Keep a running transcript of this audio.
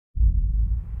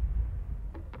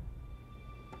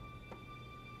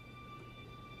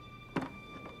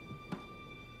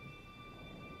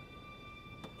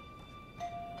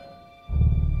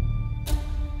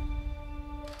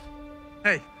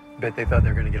Hey, bet they thought they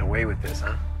were gonna get away with this,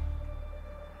 huh?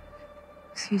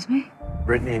 Excuse me?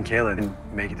 Brittany and Kayla didn't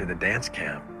make it to the dance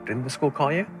camp. Didn't the school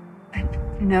call you?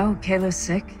 No, Kayla's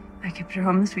sick. I kept her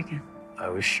home this weekend. I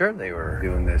was sure they were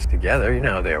doing this together. You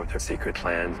know, they were with their secret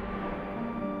plans.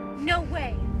 No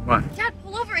way. What? Dad,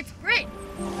 pull over. It's Britt.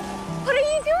 What are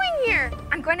you doing here?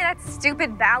 I'm going to that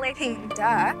stupid ballet thing.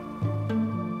 Duh.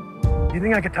 Do you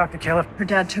think I could talk to Kayla? Her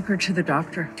dad took her to the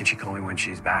doctor. Can she call me when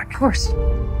she's back? Of course.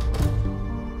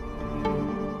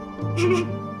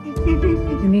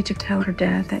 You need to tell her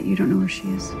dad that you don't know where she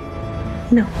is.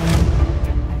 No.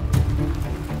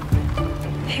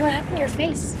 Hey, what happened to your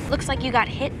face? Looks like you got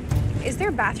hit. Is there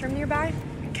a bathroom nearby?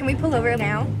 Can we pull over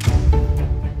now?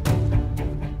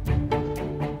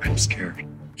 I'm scared.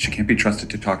 She can't be trusted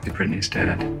to talk to Brittany's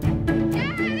dad.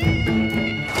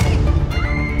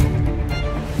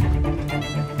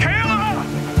 Kayla!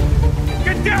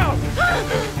 Get down!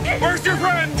 Where's your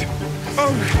friend?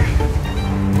 Oh.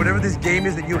 Whatever this game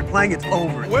is that you were playing, it's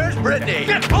over. Where's Brittany?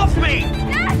 Get off me!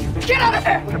 Dad, get out of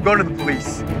here! I'm going to the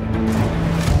police.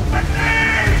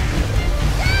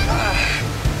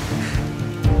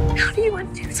 How do you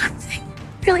want to do something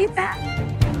really bad?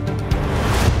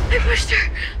 I pushed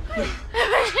her.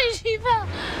 She fell.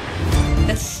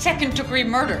 The second-degree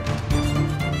murder.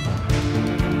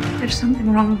 There's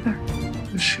something wrong with her.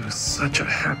 She was such a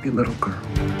happy little girl.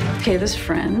 Kayla's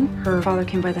friend, her father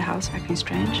came by the house acting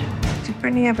strange. Did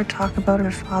Brittany ever talk about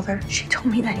her father? She told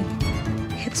me that he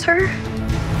hits her.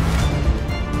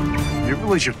 You ever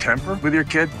lose your temper with your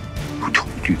kid? Who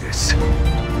told you this?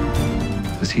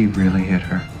 Does he really hit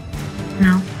her?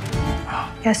 No.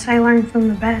 Guess I learned from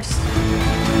the best.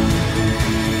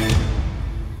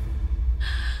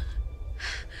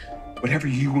 Whatever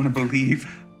you want to believe,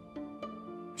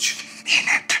 she didn't mean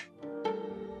it.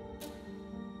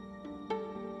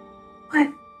 What?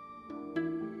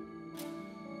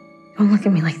 Don't look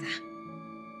at me like that.